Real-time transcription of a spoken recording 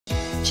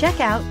Check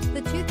out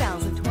the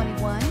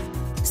 2021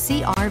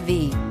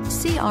 CR-V.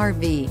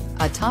 CR-V,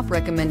 a top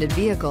recommended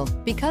vehicle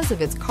because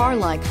of its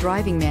car-like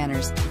driving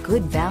manners,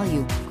 good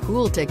value,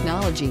 cool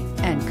technology,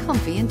 and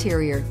comfy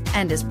interior,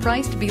 and is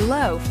priced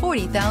below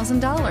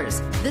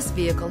 $40,000. This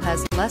vehicle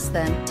has less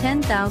than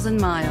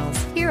 10,000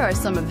 miles. Here are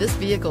some of this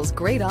vehicle's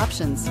great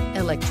options: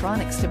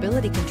 electronic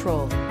stability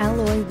control,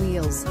 alloy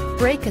wheels,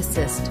 brake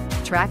assist,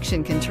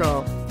 traction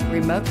control,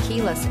 remote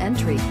keyless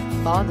entry,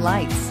 fog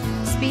lights,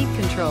 speed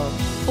control,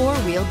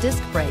 four-wheel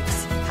disc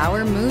brakes,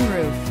 power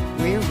moonroof,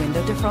 rear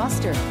window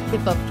defroster.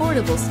 If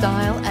affordable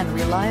style and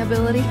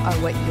reliability are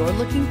what you're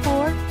looking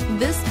for,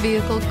 this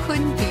vehicle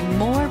couldn't be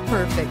more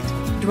perfect.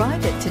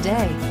 Drive it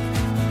today.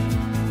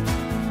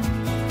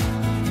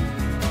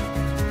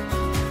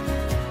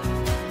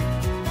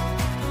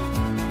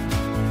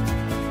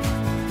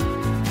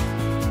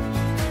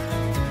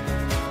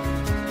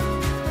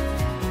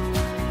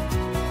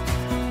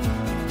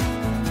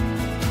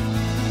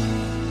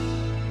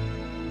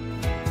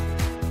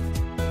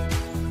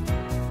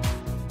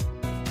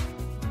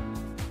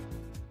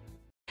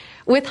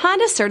 With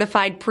Honda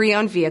Certified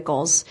Pre-Owned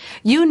Vehicles,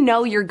 you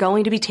know you're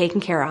going to be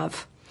taken care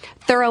of.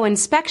 Thorough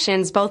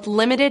inspections, both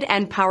limited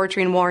and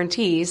powertrain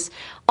warranties,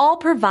 all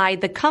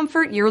provide the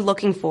comfort you're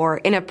looking for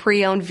in a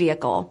pre-owned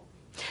vehicle.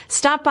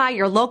 Stop by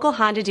your local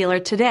Honda dealer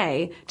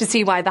today to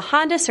see why the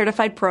Honda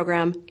Certified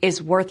program is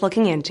worth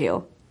looking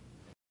into.